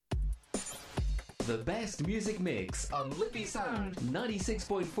The best music mix on Liffey Sound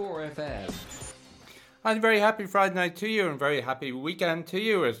 96.4 FM. And very happy Friday night to you and very happy weekend to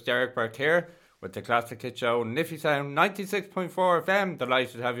you. It's Derek Burke here with the Classic Hit Show on Liffey Sound 96.4 FM.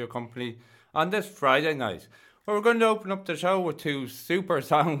 Delighted to have your company on this Friday night. Well, we're going to open up the show with two super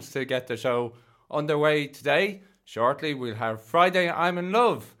songs to get the show underway today. Shortly we'll have Friday I'm in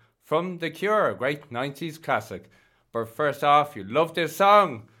Love from The Cure, a great 90s classic. But first off, you love this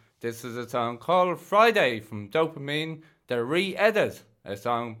song. This is a song called Friday from Dopamine, the re-edit, a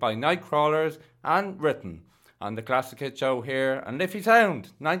song by Nightcrawlers and written on the Classic Hit Show here on Liffey Sound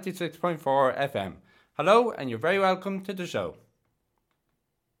 96.4 FM. Hello and you're very welcome to the show.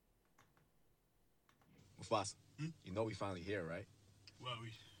 Boss, you know we finally here, right? Well,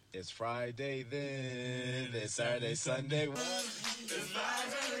 It's Friday then, it's Saturday, Sunday. It's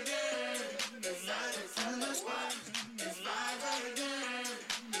Friday again, it's Saturday, Sunday. It's Friday again,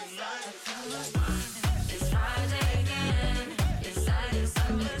 it's Saturday, Sunday. It's Friday again, it's Saturday,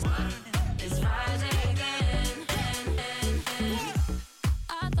 Sunday. It's Friday again,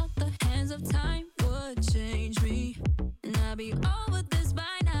 I thought the hands of time would change me, and I'd be over this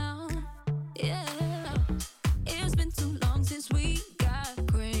by now. Yeah, it's been too long since we got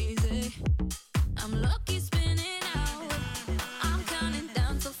crazy. I'm lucky spinning out. I'm counting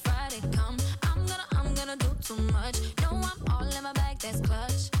down till Friday come. I'm gonna do too much. No, I'm all in my bag, that's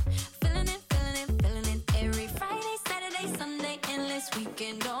clutch. Feeling it. Every Friday, Saturday, Sunday, endless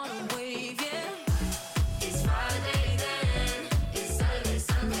weekend on a wave, yeah. It's Friday then, it's Saturday,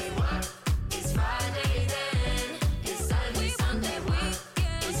 Sunday, what? It's Friday then, it's Saturday, Sunday,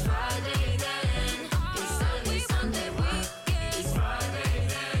 weekend. It's Friday then, it's Saturday, Sunday, weekend. It's Friday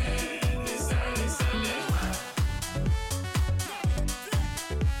then, it's Saturday, Sunday, what?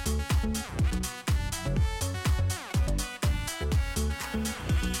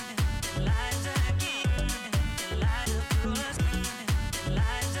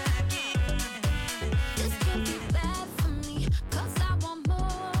 This could be bad for me, 'cause I want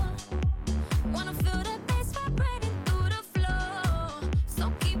more. Wanna feel the bass vibrating through the floor. So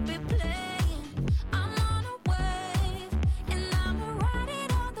keep it playing. I'm on a wave, and I'ma ride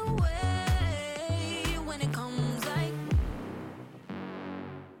it all the way. When it comes like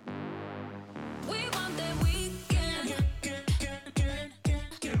we want that weekend.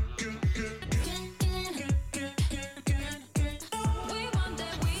 We want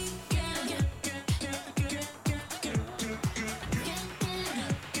that weekend.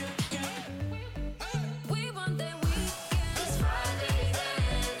 We want that weekend. It's Friday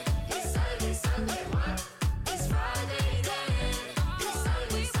then, it's Saturday, Sunday, what? It's Friday then, it's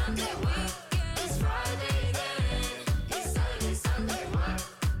Saturday, Sunday, weekend. It's Friday then, it's Saturday, Sunday, what?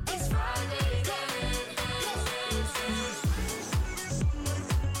 It's Friday then.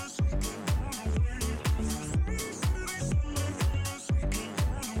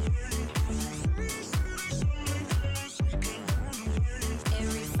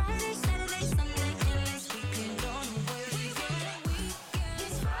 Every Friday, Saturday, Sunday, endless weekend on the wave.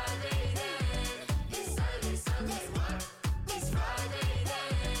 It's Friday then, it's Saturday, Sunday, what? It's Friday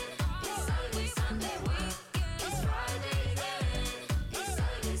then, it's Saturday, Sunday, weekend. It's Friday then, it's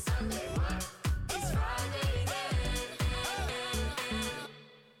Saturday, Sunday, what? It's Friday then.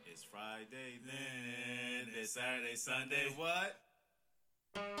 it's Friday then, it's Saturday, Sunday, what?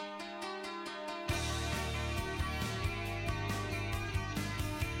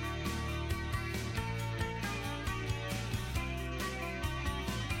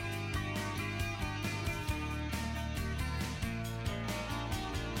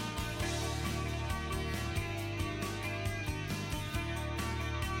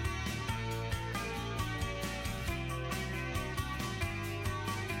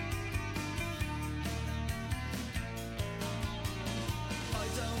 I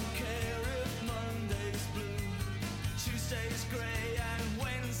don't care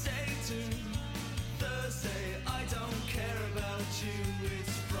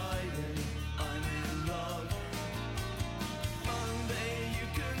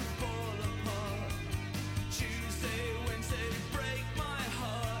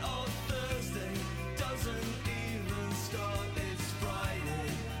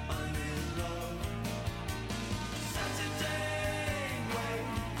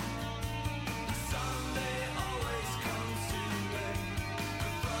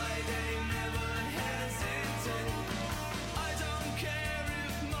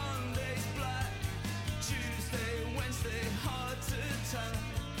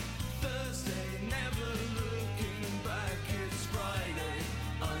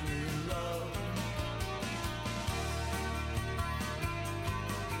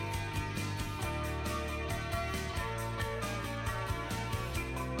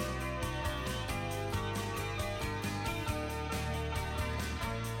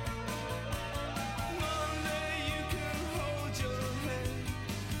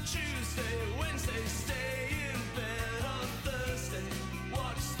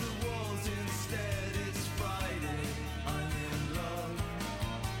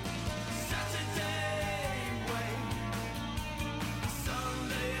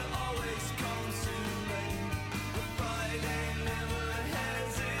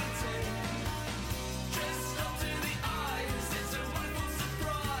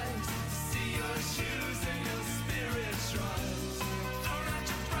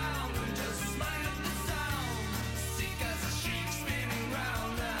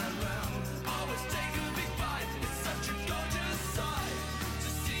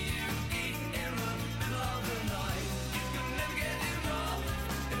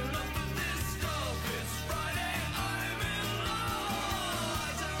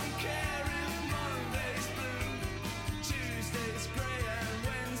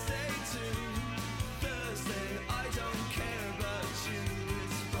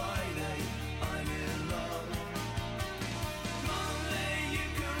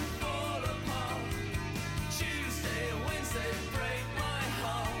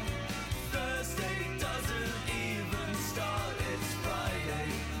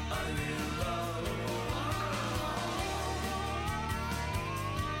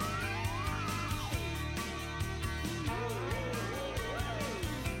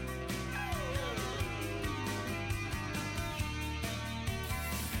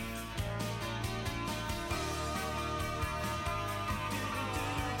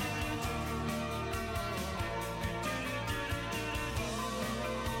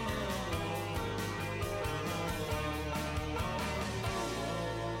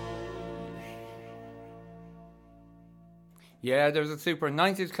Yeah, there's a super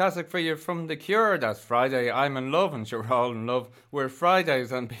 90s classic for you from The Cure. That's Friday, I'm in Love, and sure, we're all in love. We're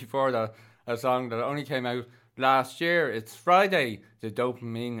Fridays, and before that, a song that only came out last year. It's Friday, the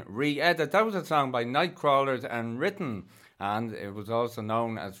Dopamine Re-Edit. That was a song by Nightcrawlers and written, and it was also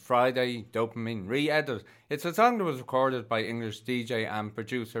known as Friday Dopamine Re-Edit. It's a song that was recorded by English DJ and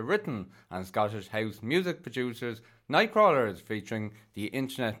producer Written and Scottish house music producers Nightcrawlers, featuring the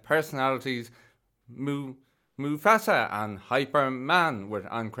internet personalities Mufasa and Hyperman, with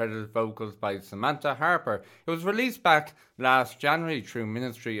uncredited vocals by Samantha Harper. It was released back last January through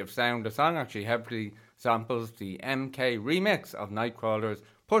Ministry of Sound. The song actually heavily samples the MK remix of Nightcrawlers'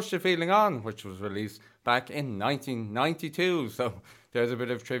 Push the Feeling On, which was released back in 1992. So there's a bit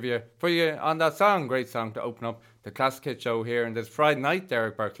of trivia for you on that song. Great song to open up the Classic Hit Show here on this Friday night.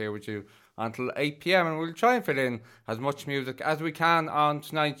 Derek Burke here with you until 8 p.m, and we'll try and fit in as much music as we can on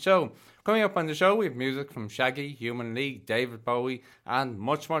tonight's show. Coming up on the show, we have music from Shaggy, Human League, David Bowie, and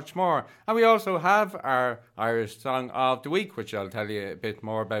much more. And we also have our Irish Song of the Week, which I'll tell you a bit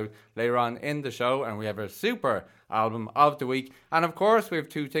more about later on in the show. And we have our Super Album of the Week. And of course, we have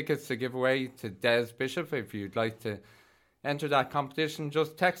 2 tickets to give away to Des Bishop. If you'd like to enter that competition,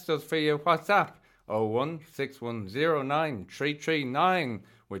 just text us via WhatsApp 016109339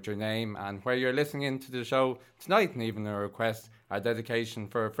 with your name and where you're listening into the show tonight, and even a request, a dedication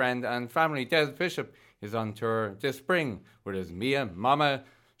for a friend and family. Des Bishop is on tour this spring with his Mia Mama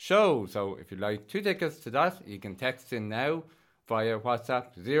show. So if you'd like 2 tickets to that, you can text in now via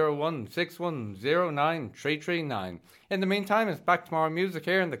WhatsApp 016109339. In the meantime, it's back to more music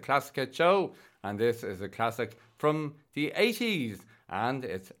here in the Classic Hit Show, and this is a classic from the 80s, and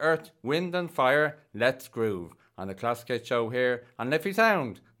it's Earth, Wind and Fire, Let's Groove, on the Classic Hit Show here on Liffey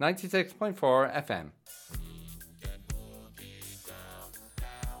Sound 96.4 FM.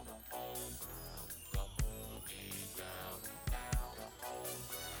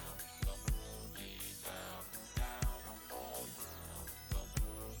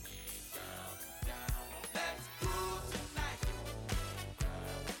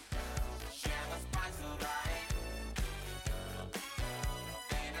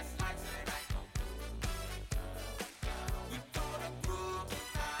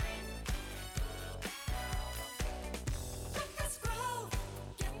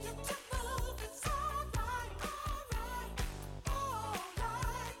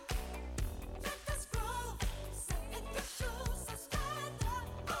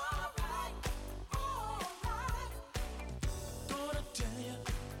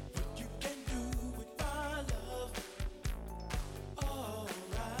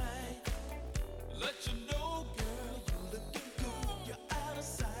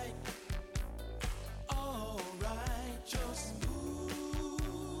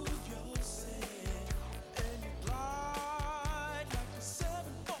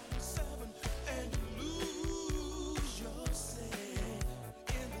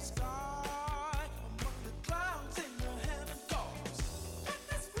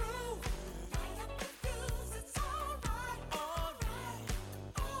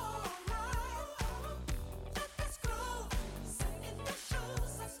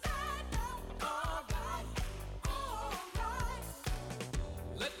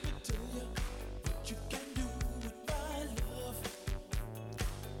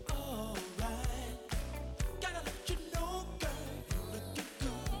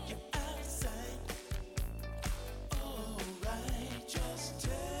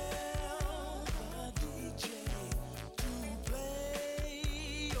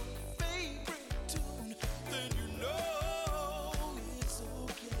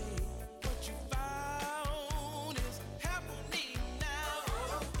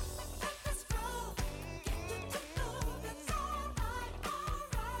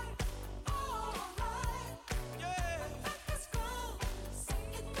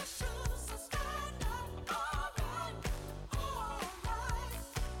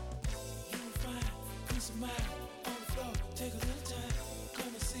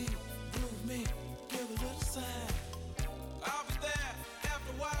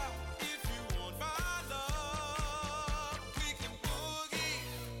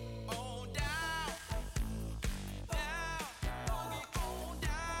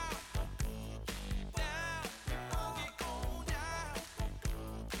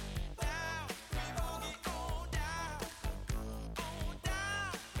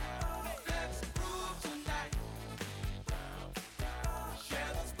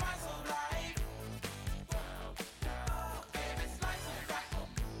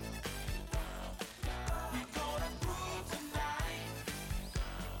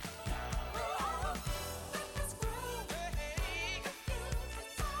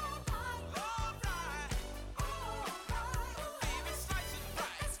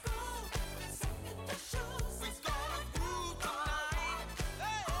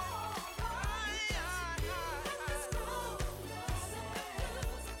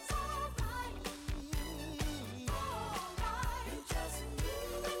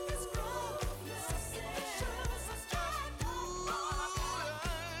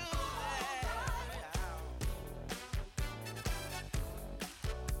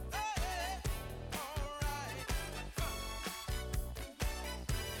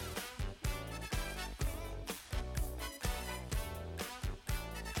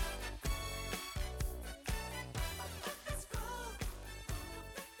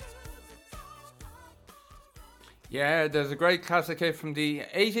 Yeah, there's a great classic hit from the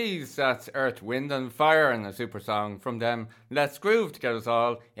 80s. That's Earth, Wind and Fire, and a super song from them. Let's groove to get us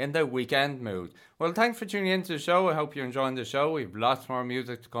all in the weekend mood. Well, thanks for tuning into the show. I hope you're enjoying the show. We've lots more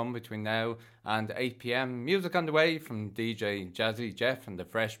music to come between now and 8 p.m. Music on the way from DJ Jazzy Jeff and the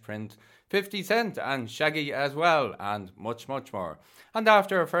Fresh Prince, 50 Cent and Shaggy as well, and much, much more. And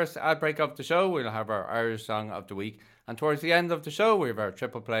after our first ad break of the show, we'll have our Irish Song of the Week. And towards the end of the show, we have our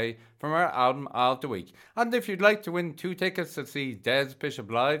triple play from our album of the week. And if you'd like to win 2 tickets to see Des Bishop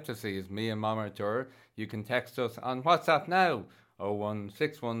live, to see his Me and Mama tour, you can text us on WhatsApp now,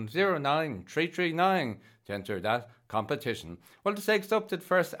 016109339, to enter that competition. Well, to take us up to the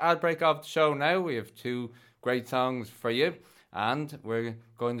first ad break of the show now, we have 2 great songs for you. And we're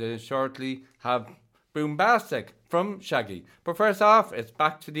going to shortly have Boombastic from Shaggy. But first off, it's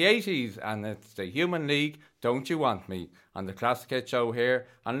back to the 80s, and it's the Human League, Don't You Want Me, on the Classic Hit Show here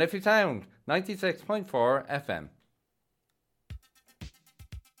on Liffey Sound 96.4 FM.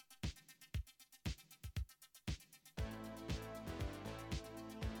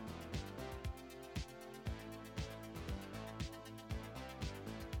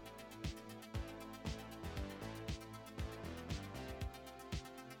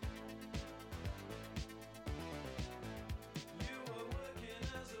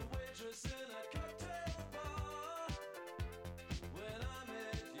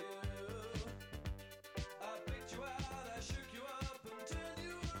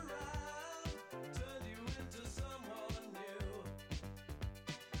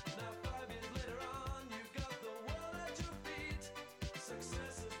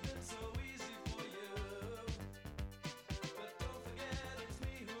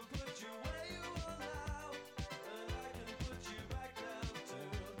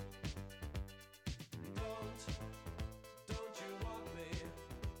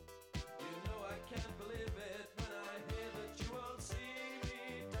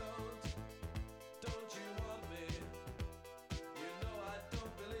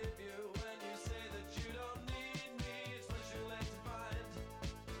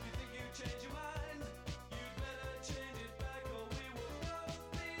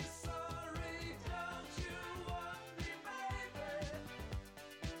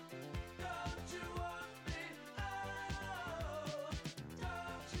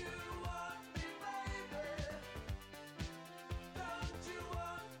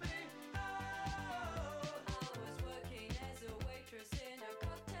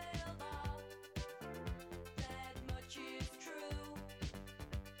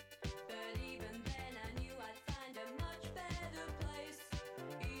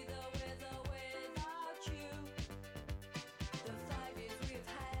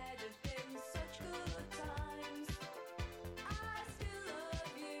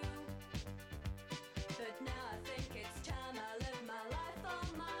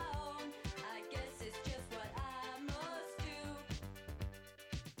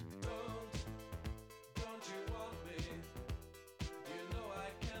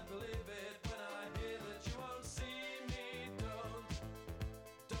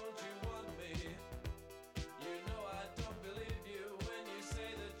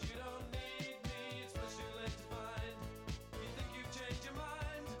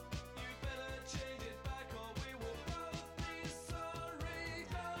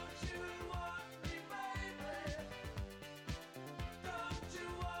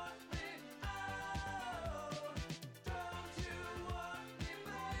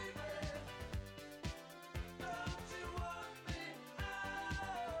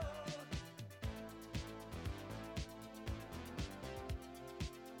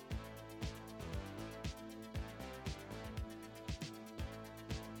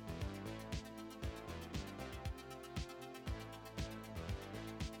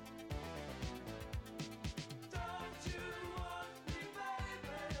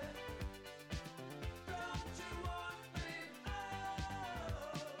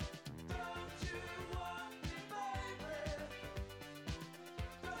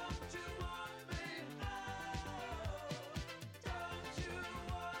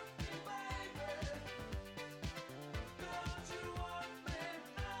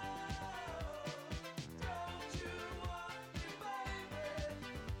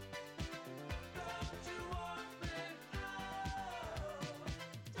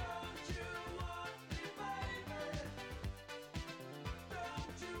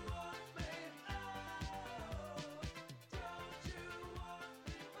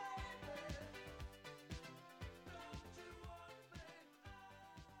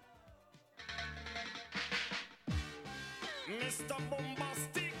 Mr.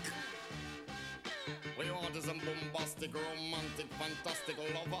 Bombastic, we want That is a bombastic, romantic, fantastic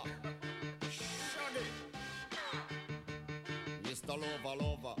lover. Shaggy. Mr.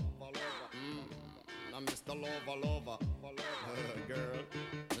 Lover. Now Mr. Lover. Girl.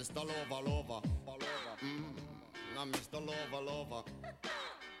 Mr. Lover. Now Mr. Lover.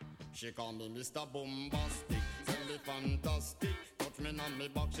 She call me Mr. Bombastic, tell me fantastic. Touch me on me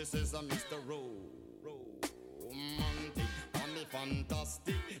back, she says I'm Mr. Romantic. Call me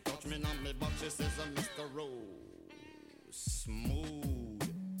fantastic, touch me on me back, she says I'm Mr. Smooth,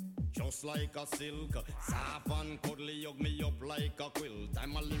 just like a silk. Soft and cuddly, hug me up like a quilt.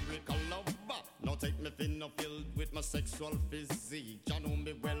 I'm a lyrical lover, now take me thin or filled with my sexual physique. You know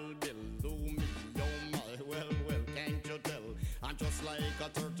me well, Bill, do me, oh my, well, can't you tell? I'm just like a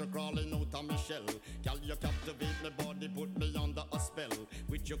turtle crawling out of my shell. Girl, you captivate my body, put me under a spell.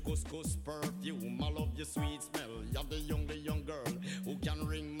 With your couscous perfume, I love your sweet smell. You're the young girl who can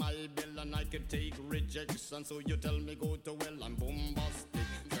ring my bell, and I can take rejection. So you tell me go to well, I'm bombastic,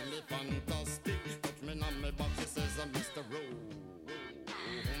 tell me fantastic. Touch me on my back, she says I'm Mr.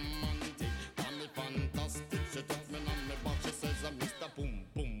 Romantic. Tell me fantastic, she touch me on my back, she says I'm Mr.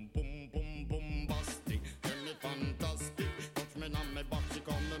 Bombastic. Tell me fantastic. On my back, she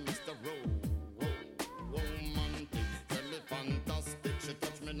call me Mr. Romantic. Tell me fantastic. She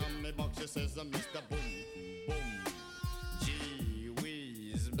touch me on my back, she says I'm Mr. Boom. Gee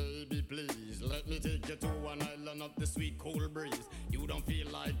whiz, baby, please let me take you to an island of the sweet cool breeze. You don't feel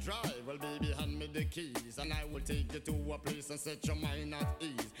like drive? Well, baby, hand me the keys, and I will take you to a place and set your mind at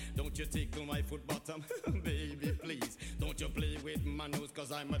ease. Don't you tickle my foot bottom, baby, please. Don't you play with my nose,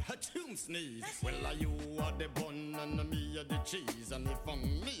 cause I'm a hatchoon sneeze. Well, are you are the bun and me are the cheese, and if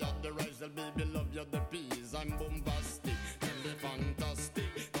I'm me are the rice, well, baby, love you the peas. I'm bombastic, tell me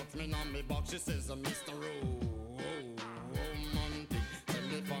fantastic. Touch me on me box, she says I'm Mr. Romantic. Tell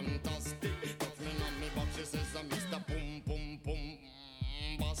me fantastic. Touch me on me box, she says I'm Mr.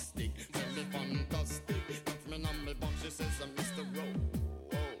 Bombastic. Tell me fantastic. Touch me on me box, she says I'm Mr. Romantic.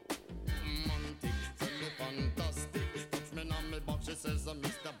 Tell me fantastic. Touch me on me box, she says I'm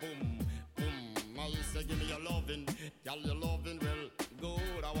Mr. Boom. I say give me your lovin', girl, your lovin' well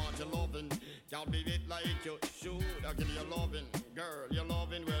good. I want your lovin', girl, be it like you should. I give me your lovin', girl, your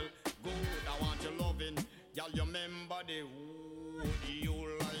lovin' well good. I want your lovin', girl, you remember the would you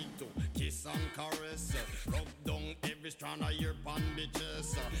like to kiss and caress, rub down every strand of your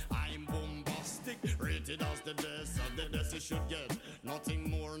bandages. I'm bombastic, rated as the best you should get. Nothing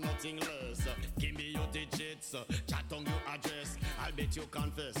more, nothing less. Give me your digits, chat on your address. I'll bet you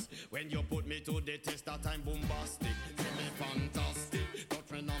confess when you put me to the test that I'm bombastic. Tell me fantastic,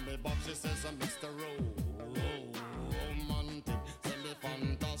 touch me on me box, she says I'm Mr. Romantic. Tell me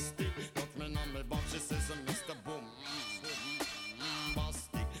fantastic, touch me on me box, she says I'm Mr. Bombastic.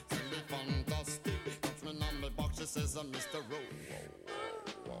 Tell me fantastic, touch me on me box, she says I'm Mr.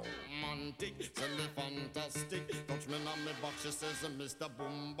 Romantic. Tell me fantastic, touch me on me box, she says I'm Mr.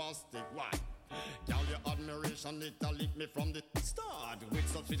 Bombastic. Why? Girl, your admiration, it lit me from the start. With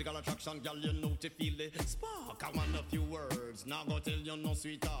such physical attraction, girl, you know to feel the spark. I want a few words, now go tell you no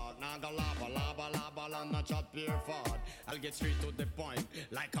sweetheart. Now go laba, and not chat pure fart. I'll get straight to the point,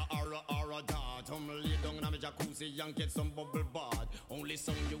 like a aura dart. Lay down in my jacuzzi and get some bubble bath. Only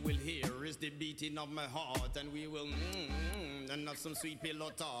song you will hear is the beating of my heart. And we will and have some sweet pillow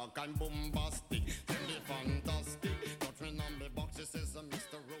talk. I'm bombastic, tell me fantastic. Touch me on the box, she says I'm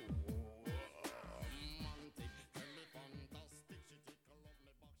Mr. Rowe.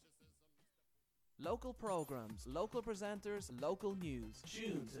 Local programs, local presenters, local news.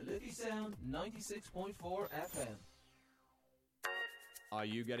 Tune to Liffey Sound 96.4 FM. Are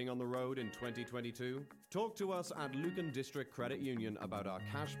you getting on the road in 2022? Talk to us at Lucan District Credit Union about our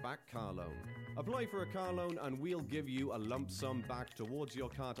cashback car loan. Apply for a car loan and we'll give you a lump sum back towards your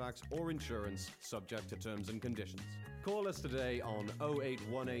car tax or insurance, subject to terms and conditions. Call us today on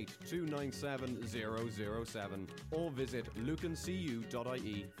 0818 297 007 or visit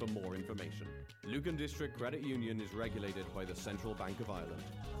lucancu.ie for more information. Lucan District Credit Union is regulated by the Central Bank of Ireland.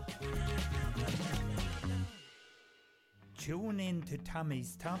 Tune in to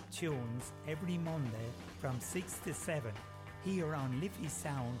Tommy's Top Tunes every Monday from 6 to 7 here on Liffey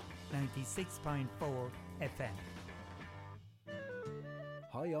Sound 96.4 FM.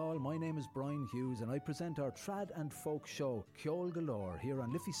 Hi all, my name is Brian Hughes and I present our trad and folk show Ceol Galore here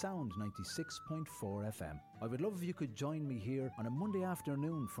on Liffey Sound 96.4 FM. I would love if you could join me here on a Monday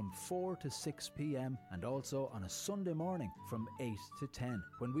afternoon from 4 to 6 p.m. and also on a Sunday morning from 8 to 10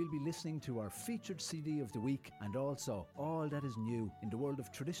 when we'll be listening to our featured CD of the week and also all that is new in the world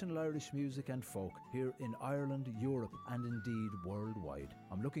of traditional Irish music and folk here in Ireland, Europe and indeed worldwide.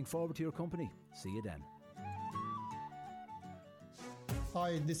 I'm looking forward to your company. See you then.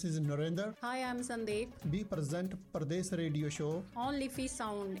 Hi, this is Narendra. Hi, I'm Sandeep. We present Pradesh Radio Show on Leafy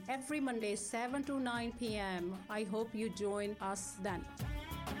Sound every Monday 7 to 9 p.m. I hope you join us then.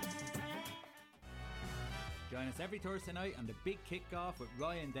 Join us every Thursday night on the big kick-off with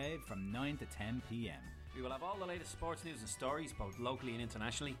Roy and Dave from 9 to 10 p.m. We will have all the latest sports news and stories, both locally and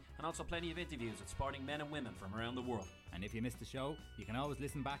internationally, and also plenty of interviews with sporting men and women from around the world. And if you missed the show, you can always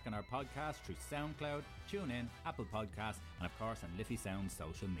listen back on our podcast through SoundCloud, TuneIn, Apple Podcasts, and of course on Liffey Sound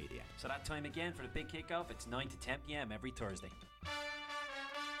social media. So that time again for the big kickoff, it's 9 to 10 p.m. every Thursday.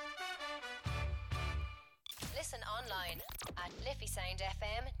 Listen online at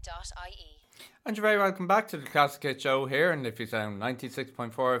liffysoundfm.ie. And you're very welcome back to the Classic Hit Show here in Liffey Sound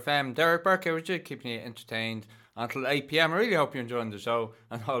 96.4 FM. Derek Burke here with you, keeping you entertained until 8 p.m. I really hope you're enjoying the show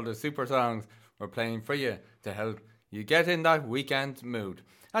and all the super songs we're playing for you to help you get in that weekend mood.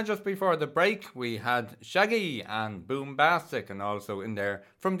 And just before the break, we had Shaggy and Boombastic, and also in there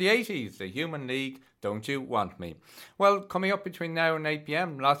from the 80s, the Human League, Don't You Want Me. Well, coming up between now and 8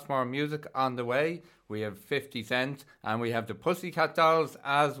 p.m, lots more music on the way. We have 50 Cent and we have the Pussycat Dolls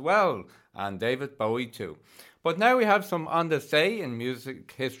as well, and David Bowie too. But now we have some On This Day in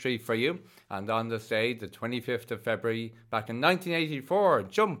music history for you. And on this day, the 25th of February, back in 1984,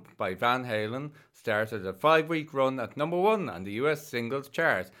 Jump by Van Halen started a 5-week run at number 1 on the US singles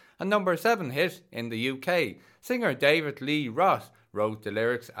chart, and number 7 hit in the UK. Singer David Lee Roth wrote the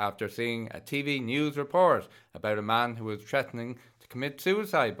lyrics after seeing a TV news report about a man who was threatening to commit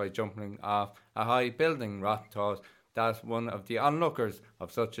suicide by jumping off a high building. Roth thought that one of the onlookers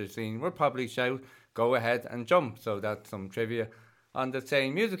of such a scene would probably shout, "Go ahead and jump." So that's some trivia on this day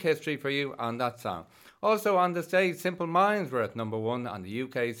in music history for you on that song. Also on this day, Simple Minds were at number 1 on the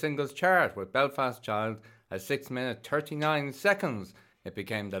UK singles chart with Belfast Child at 6 minutes 39 seconds. It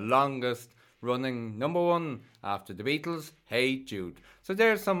became the longest running number 1 after the Beatles' Hey Jude. So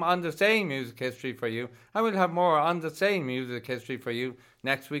there's some On This Day music history for you, and we'll have more On This Day music history for you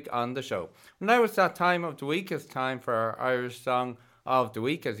next week on the show. Now it's that time of the week. It's time for our Irish Song of the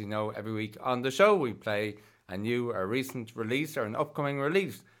Week. As you know, every week on the show we play a recent release or an upcoming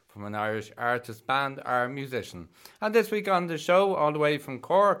release from an Irish artist, band or musician. And this week on the show, all the way from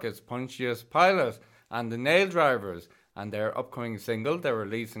Cork, is Pontius Pilate and the Nail Drivers and their upcoming single. They're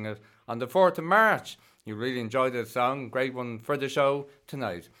releasing it on the 4th of March. You really enjoyed this song, great one for the show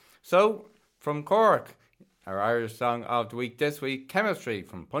tonight. So, from Cork, our Irish Song of the Week this week, Chemistry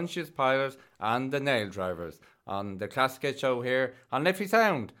from Pontius Pilate and the Nail Drivers on the Classic Hit Show here on Liffey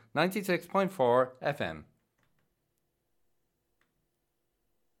Sound 96.4 FM.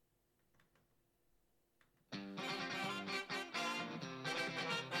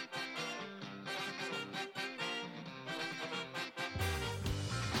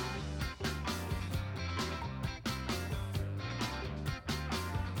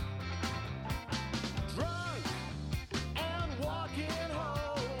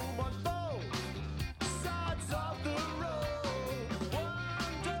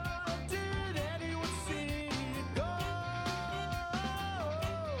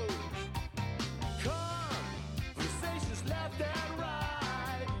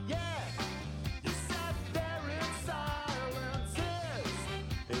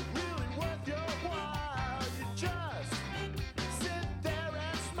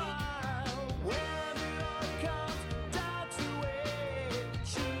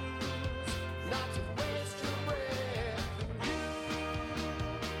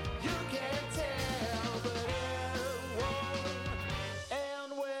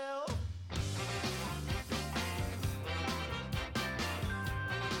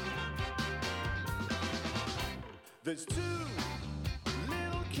 There's too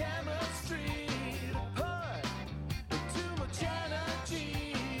little chemistry to put too much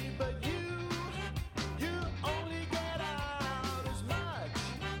energy, but you only get out as much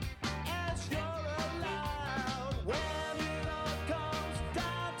as you're allowed. When it all comes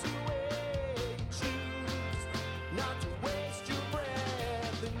down to it, choose not to waste your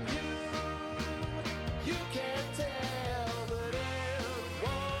breath, and you can't tell, but it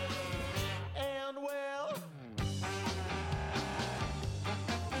won't end well.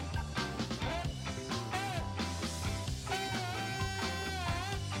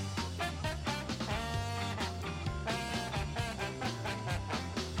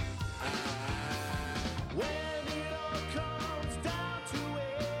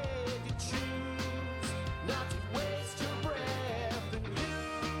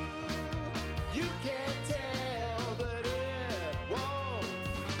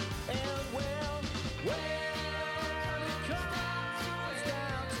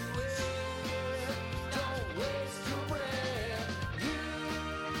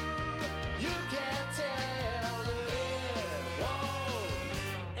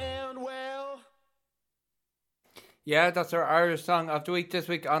 Yeah, that's our Irish song of the week this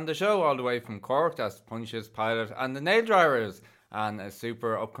week on the show, all the way from Cork. That's Punches, Pilot and the Nail Drivers, and a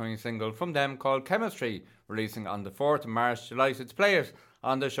super upcoming single from them called Chemistry, releasing on the 4th of March. Delighted to play it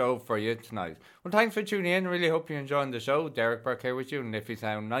on the show for you tonight. Well, thanks for tuning in. Really hope you're enjoying the show. Derek Burke here with you on Liffey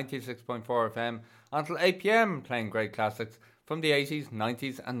Sound 96.4 FM until 8 p.m, playing great classics from the 80s,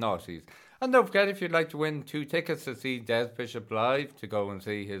 90s and noughties. And don't forget, if you'd like to win 2 tickets to see Des Bishop live, to go and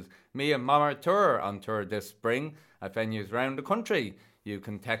see his Me and Mama tour on tour this spring at venues around the country, you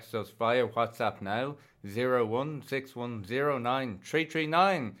can text us via WhatsApp now,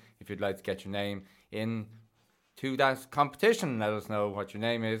 016109339, if you'd like to get your name in to that competition. Let us know what your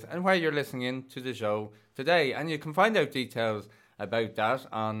name is and where you're listening in to the show today. And you can find out details about that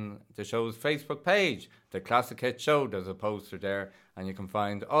on the show's Facebook page, The Classic Hit Show. There's a poster there and you can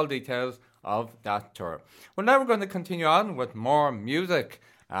find all details of that tour. Well, now we're going to continue on with more music,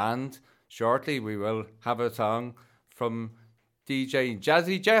 and shortly we will have a song from DJ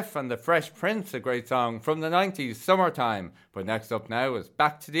Jazzy Jeff and the Fresh Prince, a great song from the 90s, Summertime. But next up now is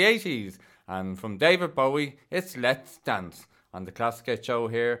back to the 80s, and from David Bowie, it's Let's Dance on the Classic Hit Show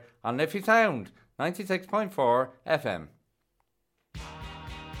here on Liffey Sound 96.4 FM.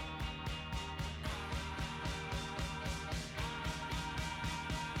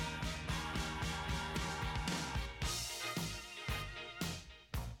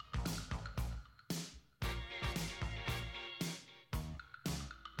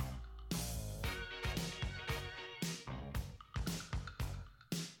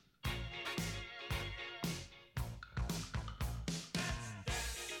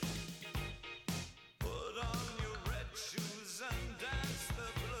 Put on your red shoes.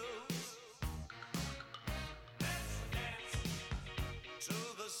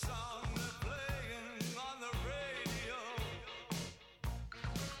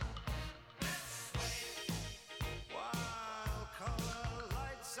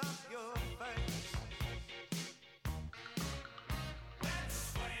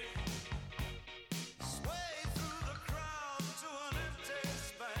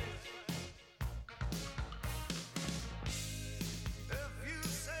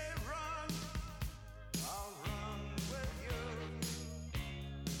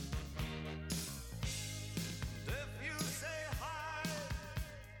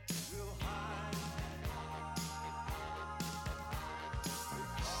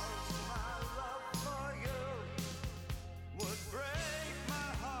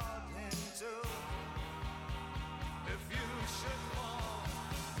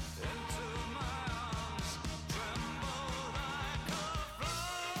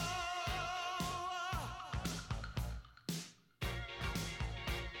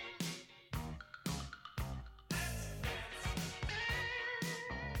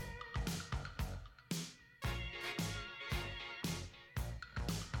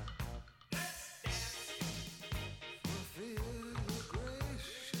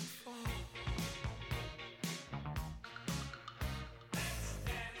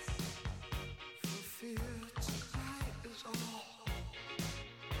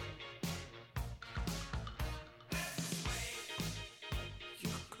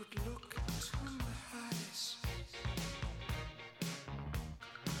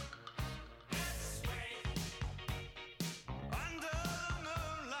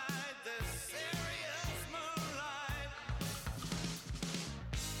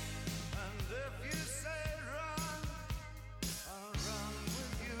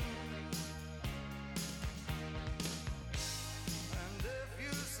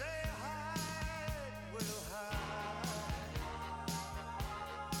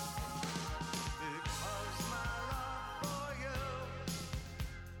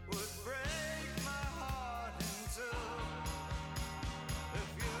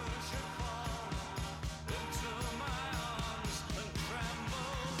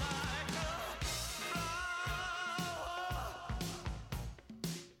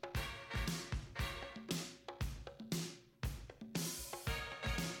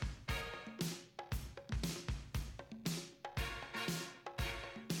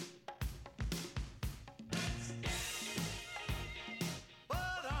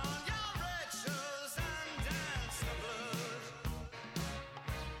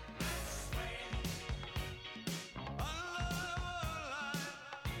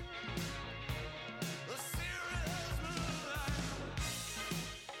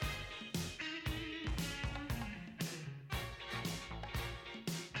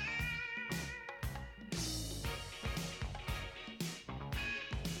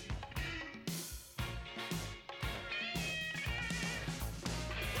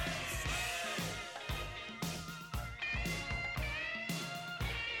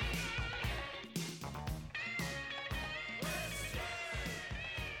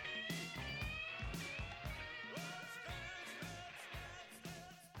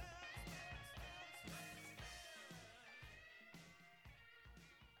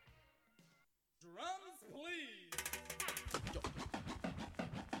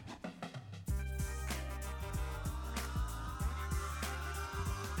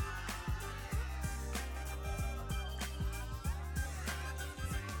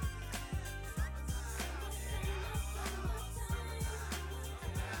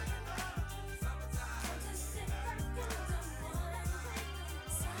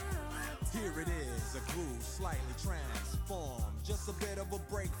 Here it is, a groove slightly transformed. Just a bit of a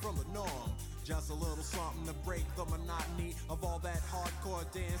break from the norm. Just a little something to break the monotony of all that hardcore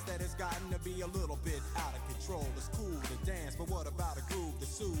dance that has gotten to be a little bit out of control. It's cool to dance, but what about a groove that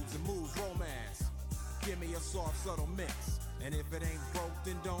soothes and moves romance? Give me a soft, subtle mix, and if it ain't broke,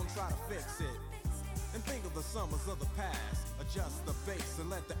 then don't try to fix it. And think of the summers of the past. Adjust the bass and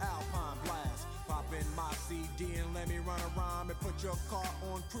let the Alpine blast. Pop in my CD and let me run a rhyme and put your car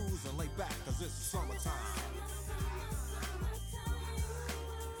on cruise and lay back, cause it's summertime.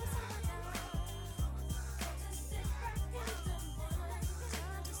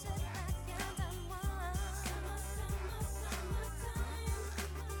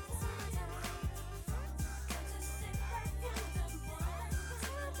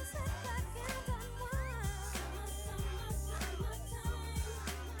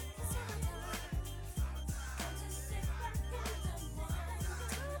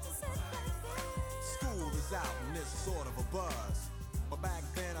 Out and it's sort of a buzz, but back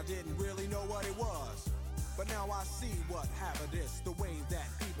then I didn't really know what it was. But now I see what happened is the way that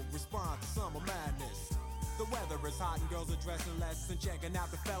people respond to summer madness. The weather is hot and girls are dressing less and checking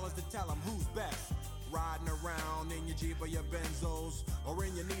out the fellas to tell them who's best. Riding around in your Jeep or your Benzos, or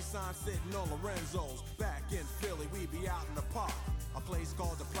in your Nissan sitting on Lorenzo's. Back in Philly we be out in the park. A place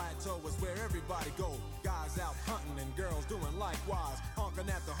called the Plateau is where everybody go. Guys out hunting and girls doing likewise. Honking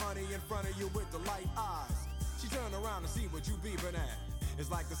at the honey in front of you with the light eyes. She turn around and see what you beeping at.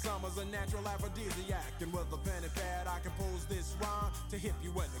 It's like the summer's a natural aphrodisiac. And with a pen and pad I compose this rhyme to hip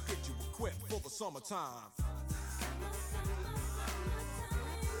you and to get you equipped for the summertime.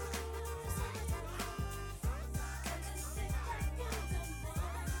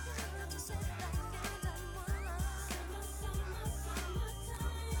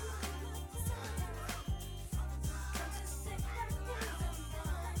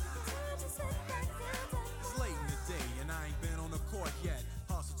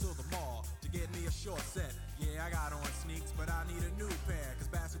 Short set, yeah, I got on sneaks, but I need a new pair, cause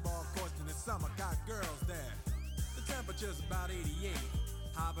basketball courts in the summer got girls there. The temperature's about 88.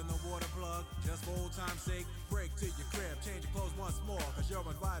 Hop in the water plug, just for old time's sake. Break to your crib, change your clothes once more, cause you're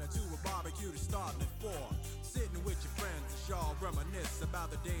invited to a barbecue to starting at 4. Sitting with your friends, y'all reminisce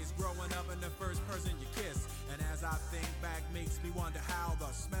about the days growing up and the first person you kiss. And as I think back, makes me wonder how the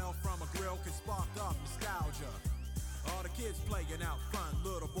smell from a grill can spark up nostalgia. All the kids playing out front,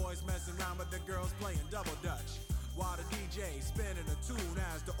 little boys messing around with the girls playing double dutch. While the DJ spinning a tune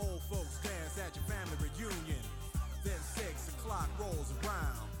as the old folks dance at your family reunion. Then 6 o'clock rolls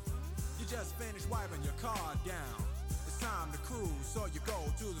around. You just finished wiping your car down. It's time to cruise, so you go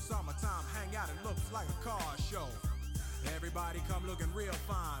to the summertime hangout. It looks like a car show. Everybody come looking real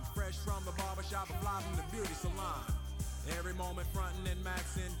fine, fresh from the barbershop or fly from the beauty salon. Every moment frontin' and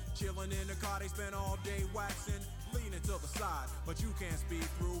maxin', chillin' in the car, they spend all day waxin'. Leaning to the side, but you can't speed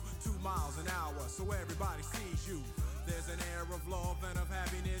through 2 miles an hour, so everybody sees you. There's an air of love and of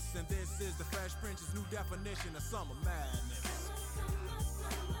happiness, and this is the Fresh Prince's new definition of summer madness.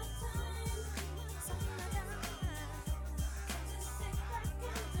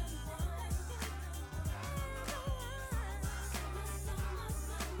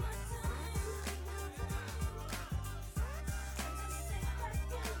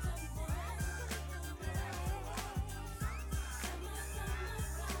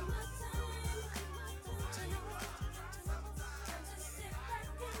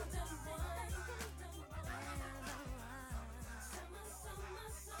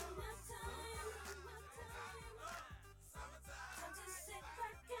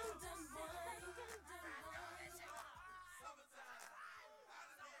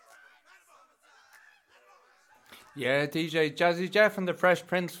 Yeah, DJ Jazzy Jeff and the Fresh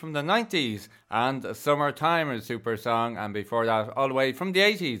Prince from the 90s and Summertime, a super song, and before that all the way from the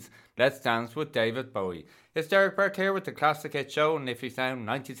 80s, Let's Dance with David Bowie. It's Derek Burke here with the Classic Hit Show on Niffy Sound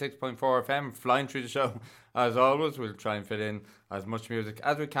 96.4 FM, flying through the show. As always, we'll try and fit in as much music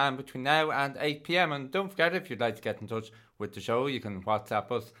as we can between now and 8 p.m. And don't forget, if you'd like to get in touch with the show, you can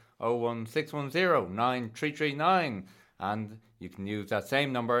WhatsApp us 01610 9339, and you can use that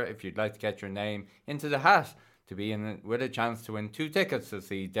same number if you'd like to get your name into the hat to be in with a chance to win 2 tickets to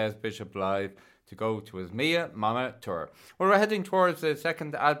see Des Bishop live to go to his Mia Mama tour. Well, we're heading towards the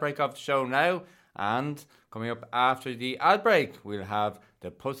second ad break of the show now, and coming up after the ad break we'll have the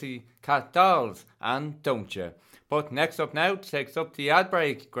Pussycat Dolls and Don't Ya. But next up now, takes up the ad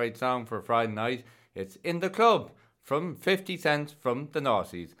break, great song for Friday night, it's In the Club from 50 Cent from the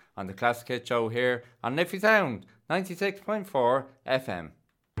Naughties on the Classic Hit Show here on Niffy Sound 96.4 FM.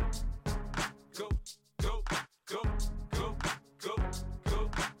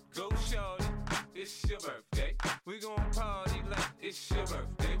 Go, shorty. it's your birthday. We gon' party like it's your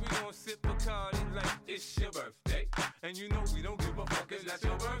birthday. We gon' sip Bacardi like it's your birthday. And you know we don't give a fuck, it's not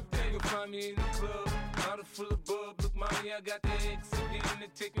your birthday. You'll find me in the club, bottle full of bub. Look, mommy, I got the X, I'm into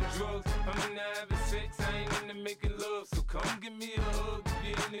taking drugs. I'm into having sex, I ain't into making love. So come give me a hug,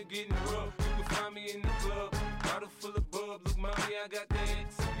 if you're into getting rough. You can find me in the club, bottle full of bub. Look, mommy, I got the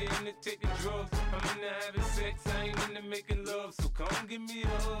X, I'm into taking drugs. I'm into having sex, I ain't into making love. So come give me a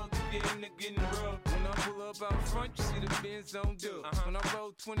hug, if you're into getting rough. When I pull up out front, you see the Benz on dub. When I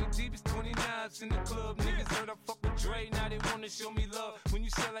roll 20 deep, it's 20 knives in the club. Niggas heard I fuck with Dre, now they wanna show me love. When you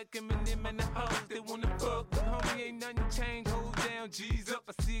sell like Eminem and the hoes, they wanna fuck. But homie, ain't nothing changed, hold down, G's up.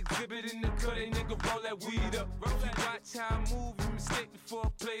 I see exhibit in the cut, they nigga roll that weed up. If you watch how I move, you mistake before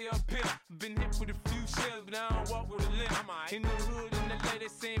I play up here. Been hit with a few shells, but I don't walk with a limp. In the hood, in the lady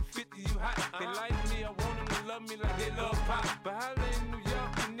saying 50, you hot. They like me, I want them to love me like they love pop. But holla in New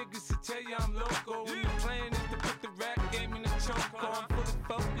York, the niggas will tell you I'm loco. And the plan is to put the rap game in the choke. I'm fully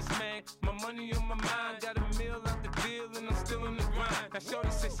focused, man. My money on my mind, got a meal out the deal, and I'm still in the grind. Now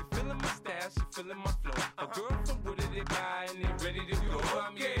shorty says she feeling my style, she feeling my flow. A girl from Wooded, they buy and they ready to go.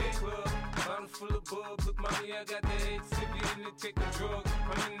 I'm in the club, bottle full of bub. Look, mommy, I got the X, if you into taking drugs.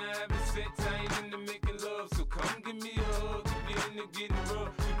 I'm into having sex, I ain't into making love. So come give me a hug, if you into getting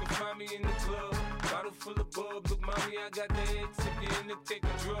rough. You can find me in the club, bottle full of bub. Look, mommy, I got the X, if you into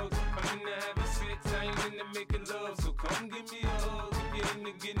taking drugs. I'm into having sex, I ain't into making love. So come give me a hug, if you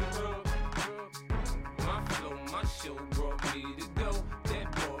into getting rough. My flow, my show brought me to go.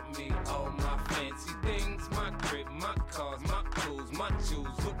 That brought me all my fancy things. My crib, my cars, my clothes, my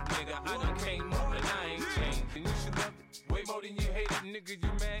jewels. Look, nigga, I done came up and I ain't changed. And you should love it way more than you hate it, nigga.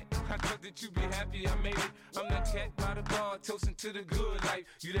 You mad? I thought that you be happy I made it. I'm that cat by the bar, toasting to the good life.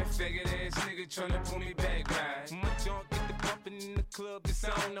 You that faggot ass nigga tryna pull me back, right? My junk get the bumpin' in the club, it's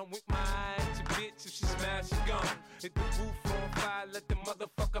on. I'm with my eye at your bitch, if she smash, she gone. Hit the roof on fire, let the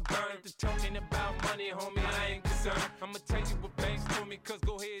motherfucker burn. The talking about money, homie, I ain't concerned. I'ma tell you what banks told me, cause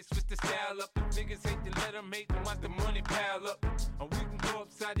go ahead, switch the style up. The niggas hate to let them hate them, watch the money pile up. Or we can go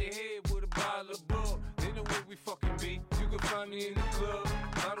upside their head with a bottle of bull. They know where we fucking be. You can find me in the club,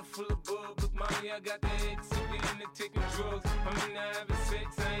 bottle full of bub. Look, mommy, I got the X, if you into taking drugs. I'm into having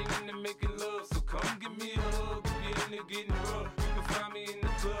sex, I ain't into making love. So come give me a hug, if you into getting rough. You can find me in the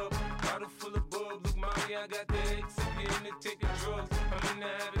club, bottle full of bub. Look, mommy, I got the X, if you into taking drugs. I'm into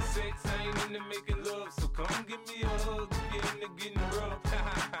having sex, I ain't into making love. So come give me a hug, if you into getting rough.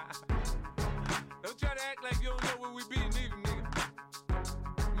 Don't try to act like you don't know where we be, neither, nigga.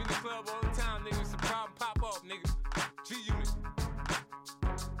 I'm in the club all the time, nigga. It's a problem, pop off, nigga. G-Unit.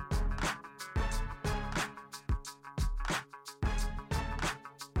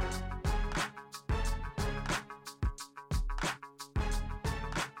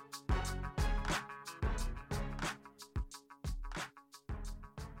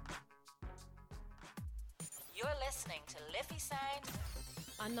 You're listening to Liffey Sound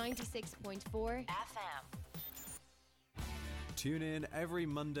on 96.4 FM. Tune in every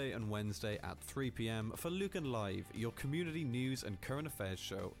Monday and Wednesday at 3 p.m. for Lucan Live, your community news and current affairs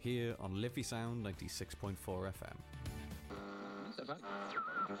show here on Liffey Sound 96.4 FM.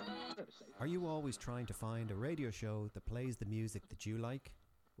 Are you always trying to find a radio show that plays the music that you like?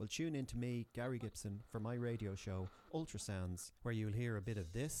 Well, tune in to me, Gary Gibson, for my radio show, Ultrasounds, where you'll hear a bit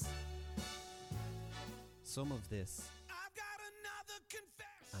of this, some of this,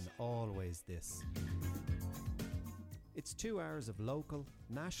 and always this. It's 2 hours of local,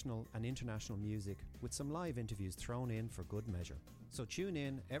 national and international music with some live interviews thrown in for good measure. So tune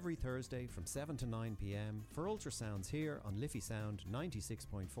in every Thursday from 7 to 9 p.m. for Ultrasounds here on Liffey Sound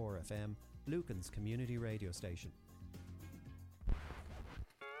 96.4 FM, Lucan's community radio station.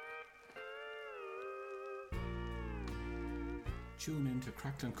 Tune in to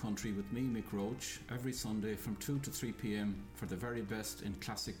Crackdown Country with me, Mick Roach, every Sunday from 2 to 3 p.m. for the very best in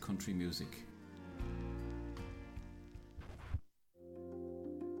classic country music.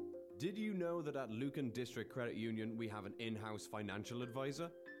 Did you know that at Lucan District Credit Union we have an in-house financial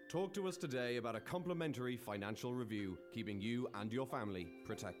advisor? Talk to us today about a complimentary financial review, keeping you and your family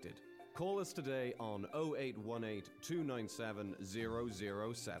protected. Call us today on 0818 297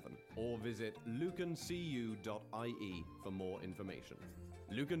 007 or visit lucancu.ie for more information.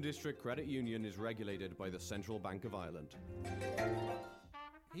 Lucan District Credit Union is regulated by the Central Bank of Ireland.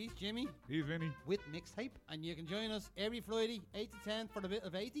 He's Jimmy. He's Vinny. With Mixtape. And you can join us every Friday, 8 to 10 for a bit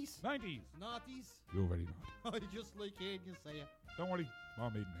of 80s. 90s. Noughties. You're very naughty. I just like hearing you say it. Don't worry, my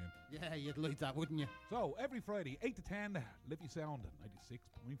maiden name. Yeah, you'd like that, wouldn't you? So, every Friday, 8 to 10, Liffey Sound,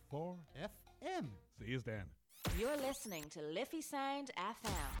 96.4 FM. See you then. You're listening to Liffey Sound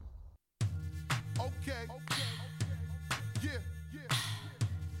FM. Okay. Yeah.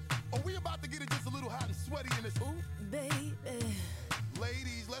 Oh, we about to get it just a little hot and sweaty in this. Ooh, baby.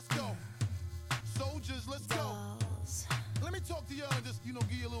 Ladies, let's go. Soldiers, let's go. Let me talk to y'all and just, give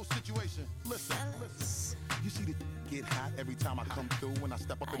you a little situation. Listen. You see the get hot every time I come through. When I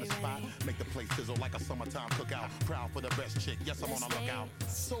step up in the spot, make the place sizzle like a summertime cookout. Proud for the best chick, yes, I'm on a lookout.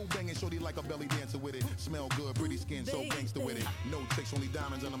 So banging, shorty like a belly dancer with it. Smell good, pretty skin, so gangster with it. No tricks, only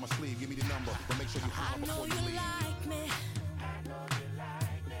diamonds under my sleeve. Give me the number, but make sure you holler before you leave. Like me.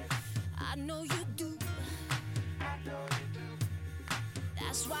 I know you do.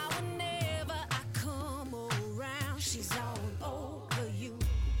 That's why whenever I come around, she's all over you.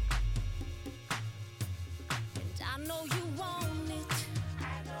 And I know you want it.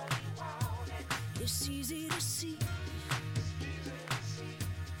 It's easy to see.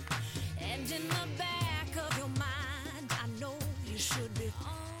 And in the back of your mind, I know you should be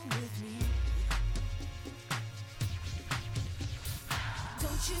on with me.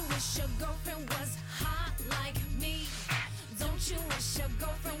 Don't you wish your girlfriend was hot like me? Don't you wish your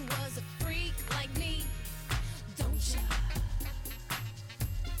girlfriend was a freak like me? Don't you?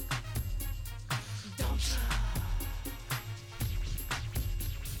 Don't you?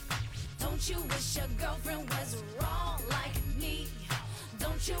 Don't you wish your girlfriend was wrong like me?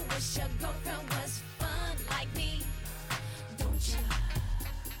 Don't you wish your girlfriend was fun like me? Don't you?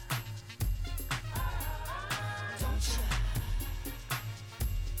 Don't you?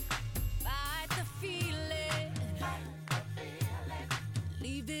 Fight the feeling.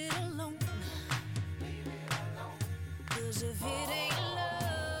 Leave it alone. 'Cause if it ain't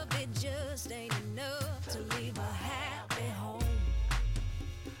love, it just ain't enough to leave a happy home.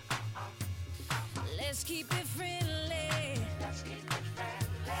 Let's keep it friendly.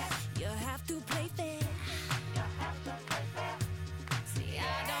 You have to play fair. See, I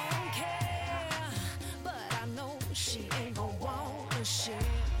don't care, but I know she ain't gon' wanna share.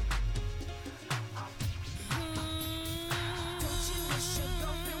 Don't you wish your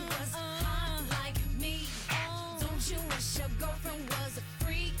girlfriend was hot like me? Don't you wish your girlfriend was a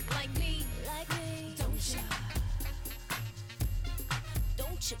freak like me? Like me? Don't you?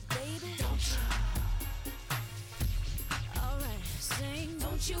 Don't you, baby? Don't you? Alright, sing.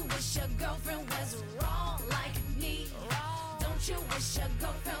 Don't you wish your girlfriend was wrong like me? Don't you wish your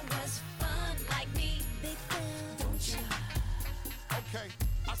girlfriend was fun like me? Big fan. Don't you? Okay,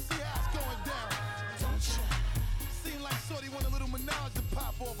 I see how it's going down. Don't you? Seem like shorty want a little menage to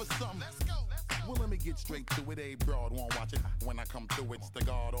pop off or something. Let's go. Well, let me get straight to it. A broad won't watch it. When I come through, it's the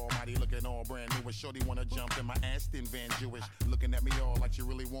God Almighty looking all brand new. And shorty wanna jump in my Aston Van Jewish. Looking at me all like she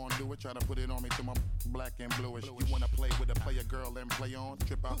really wanna do it. Try to put it on me to my black and bluish. You wanna play with a player girl and play on?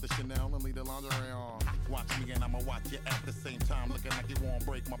 Trip out the Chanel and leave the lingerie on. Watch me and I'ma watch you at the same time. Looking like you won't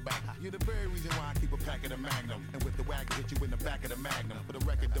break my back. You're the very reason why I keep a pack of the Magnum. And with the wagon, hit you in the back of the Magnum. For the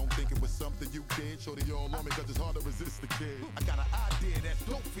record, don't think it was something you did. Shorty all on me cause it's hard to resist the kid. I got an idea that's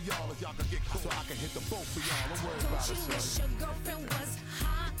dope for y'all if y'all can get close. So I can hit the boat for y'all. Don't worry about it, Don't you wish your girlfriend was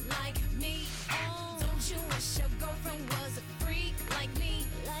hot like me? Don't you wish your girlfriend was a freak like me?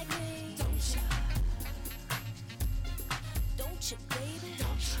 Like me? Don't you? Don't you, baby?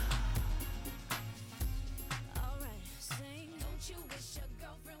 Don't you? Alright, sing. Don't you wish your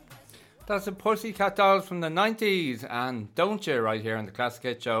girlfriend was... That's the Pussycat Dolls from the 90s and Don't You right here on the Classic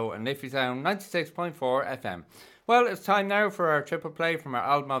Hit Show and Liffey Sound 96.4 FM. Well, it's time now for our triple play from our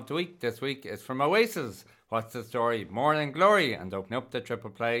album of the week. This week is from Oasis. What's the Story? Morning Glory. And opening up the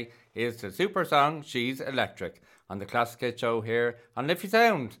triple play is the super song She's Electric on the Classic Hit Show here on Liffey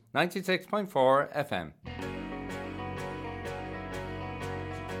Sound 96.4 FM.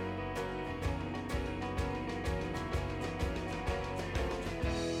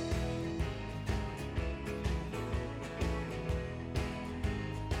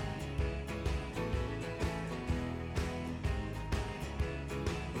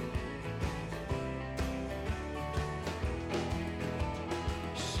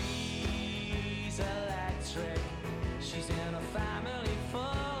 She's electric. She's in a family full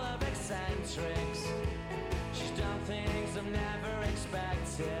of eccentrics. She's done things I've never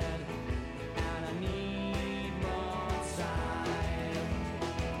expected, and I need more time.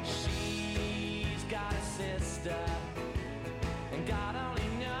 She's got a sister, and God only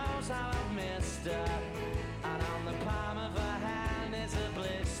knows how I've missed her. And on the palm of her hand is a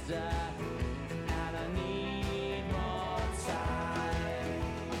blister, and I need more time.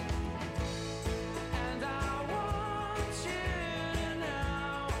 And I want you to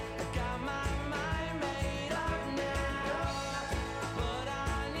know I got my mind made up now, but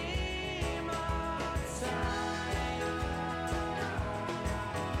I need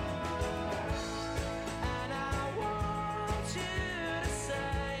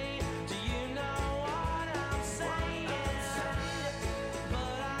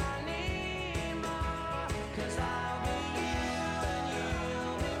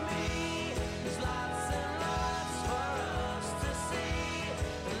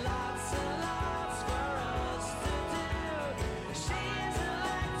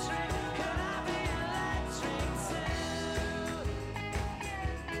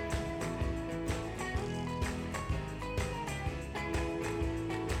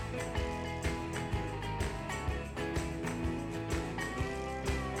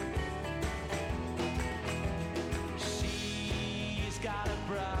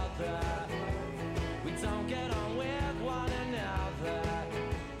brother. We don't get on with one another,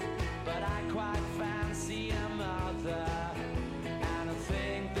 but I quite fancy a mother, and I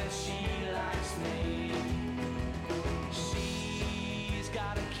think that she likes me. She's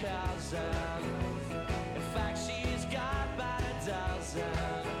got a cousin, in fact she's got about a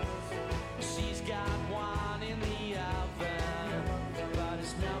dozen. She's got one in the oven, but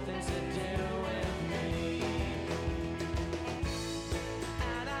it's nothing to do with me.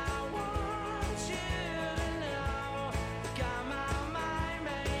 And I want you to know, got my mind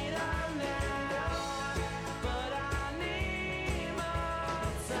made up now, but I need more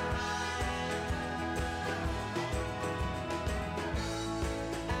time.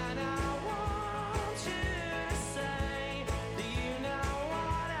 And I want you to say, do you know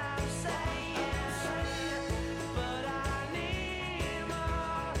what I'm saying? But I need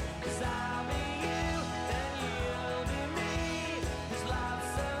more, 'cause I'll be you and you'll be me. There's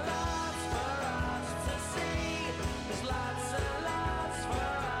lots and lots for us to see. There's lots and lots for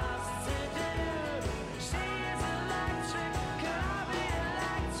us to do. She's electric, can I be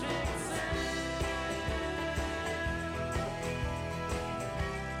electric too?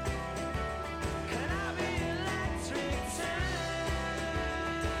 Can I be electric too?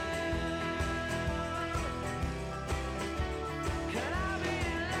 Can I be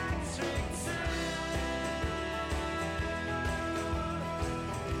electric too?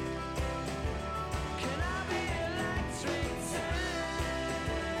 Can I be electric too?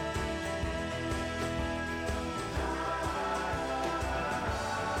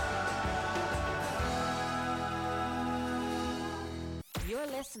 You're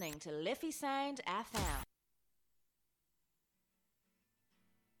listening to Liffey Sound FM.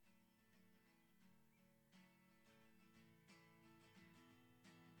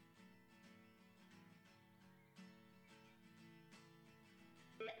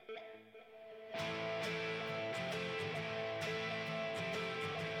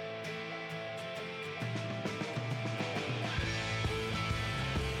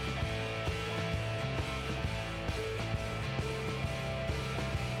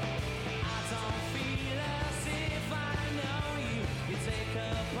 I don't feel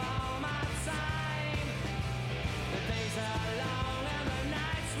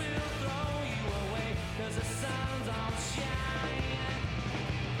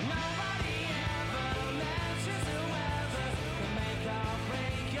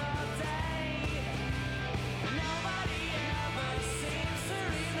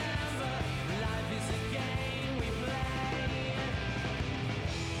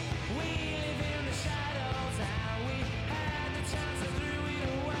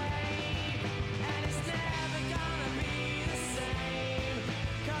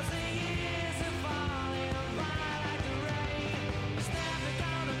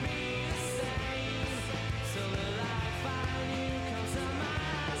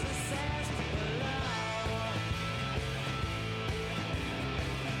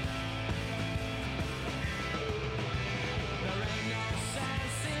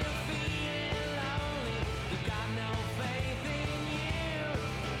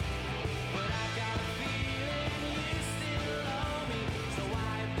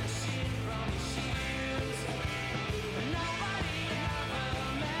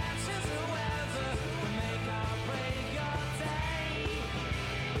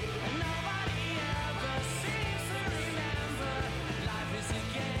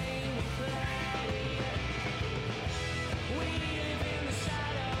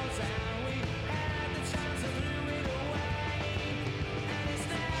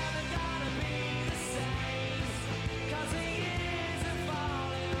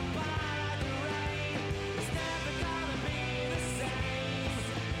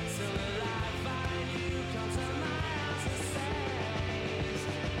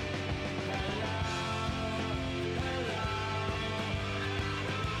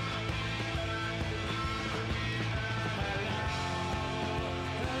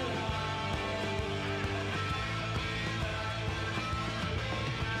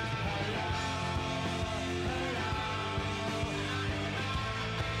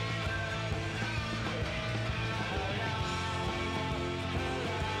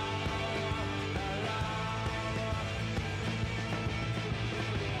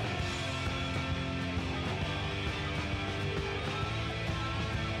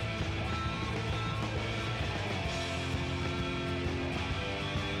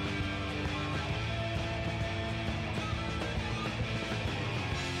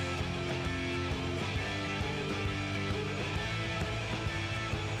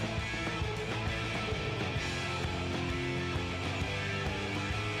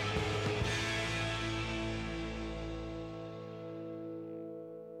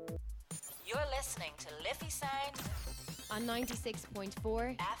You're listening to Liffey Sound on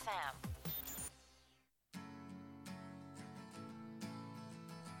 96.4 FM.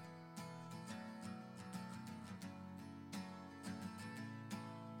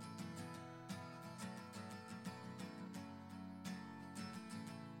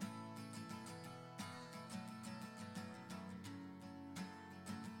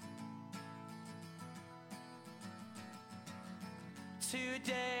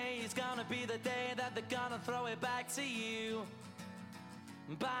 Today is gonna be the day that they're gonna throw it back to you.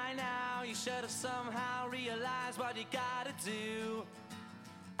 By now you should have somehow realized what you gotta do.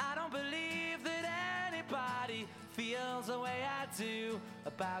 I don't believe that anybody feels the way I do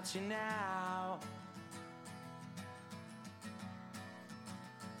about you now.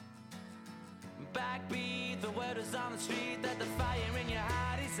 Backbeat, the word is on the street that the fire in your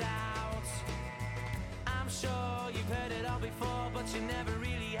heart is out. I'm sure you've heard it all before, but you never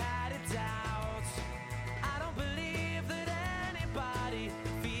really had a doubt. I don't believe that anybody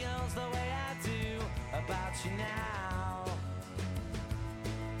feels the way I do about you now.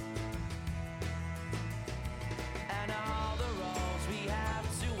 And all the roads we have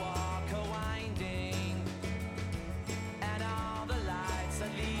to walk are winding, and all the lights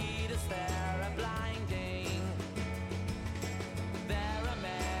that lead us there are blinding. There are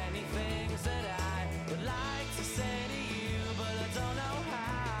many things that I would like to say to you, but I don't know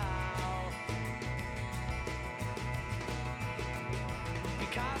how.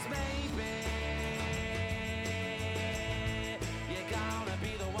 Because maybe you're gonna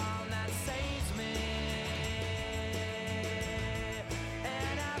be the one that saves me.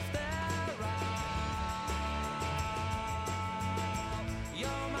 And after all,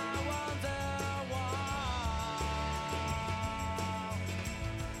 you're my wonderwall.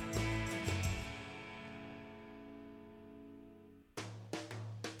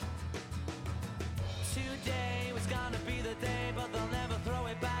 Today was gonna be the day, but they'll never throw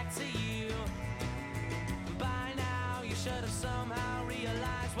it back to you. By now you should have somehow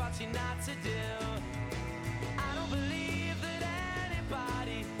realized what you're not to do. I don't believe that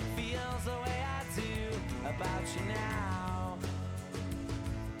anybody feels the way I do about you now.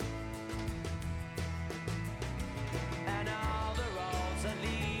 And all the roads that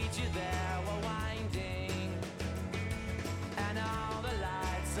lead you there were winding, and all the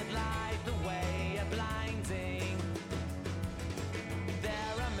lights that light the way are blinding.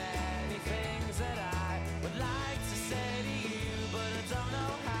 There are many things that I would like to say to you, but I don't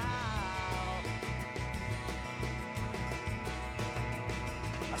know how.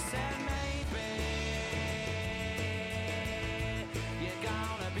 I said maybe you're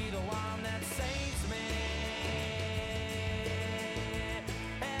gonna be the one that saves me.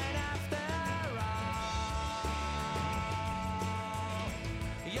 And after all,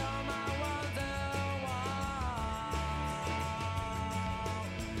 you're my wonderwall.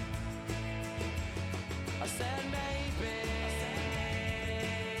 I said maybe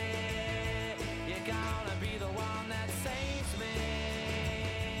you're gonna be the one that saves me.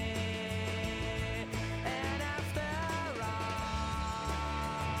 And after all,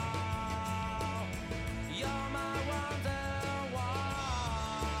 you're my wonderwall.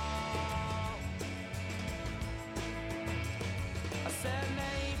 I said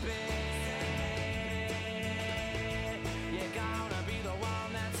maybe you're gonna be the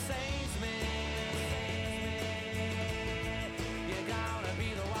one that saves me. You're gonna be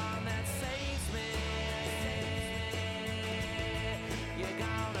the one that saves me. You're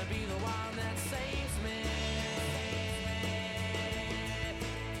gonna be the one that saves me.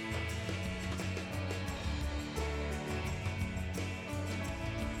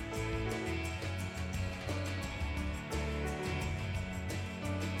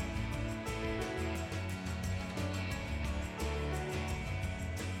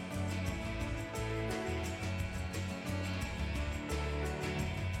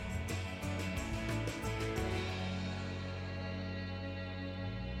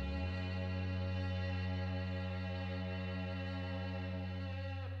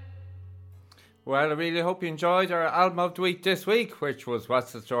 Well, I really hope you enjoyed our album of the week this week, which was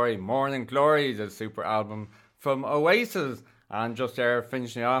What's the Story? Morning Glory, the super album from Oasis. And just there,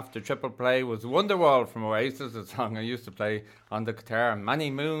 finishing off, the triple play was Wonderwall from Oasis, a song I used to play on the guitar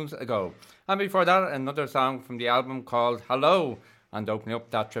many moons ago. And before that, another song from the album called Hello. And opening up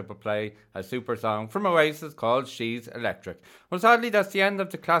that triple play, a super song from Oasis called She's Electric. Well, sadly, that's the end of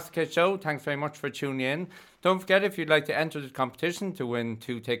the Classic Hit Show. Thanks very much for tuning in. Don't forget, if you'd like to enter the competition to win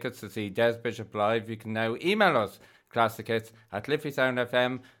 2 tickets to see Des Bishop live, you can now email us, classic hits at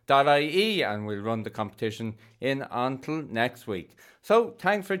liffeysoundfm.ie, and we'll run the competition in until next week. So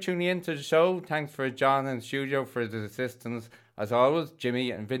thanks for tuning in to the show. Thanks for John in the studio for the assistance. As always,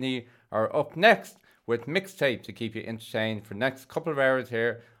 Jimmy and Vinny are up next with Mixtape to keep you entertained for the next couple of hours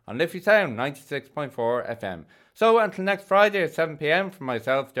here on Liffey Sound 96.4 FM. So until next Friday at 7 p.m. from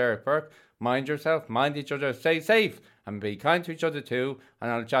myself, Derek Burke, mind yourself, mind each other, stay safe and be kind to each other too,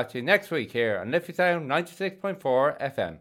 and I'll chat to you next week here on Liffey Sound 96.4 FM.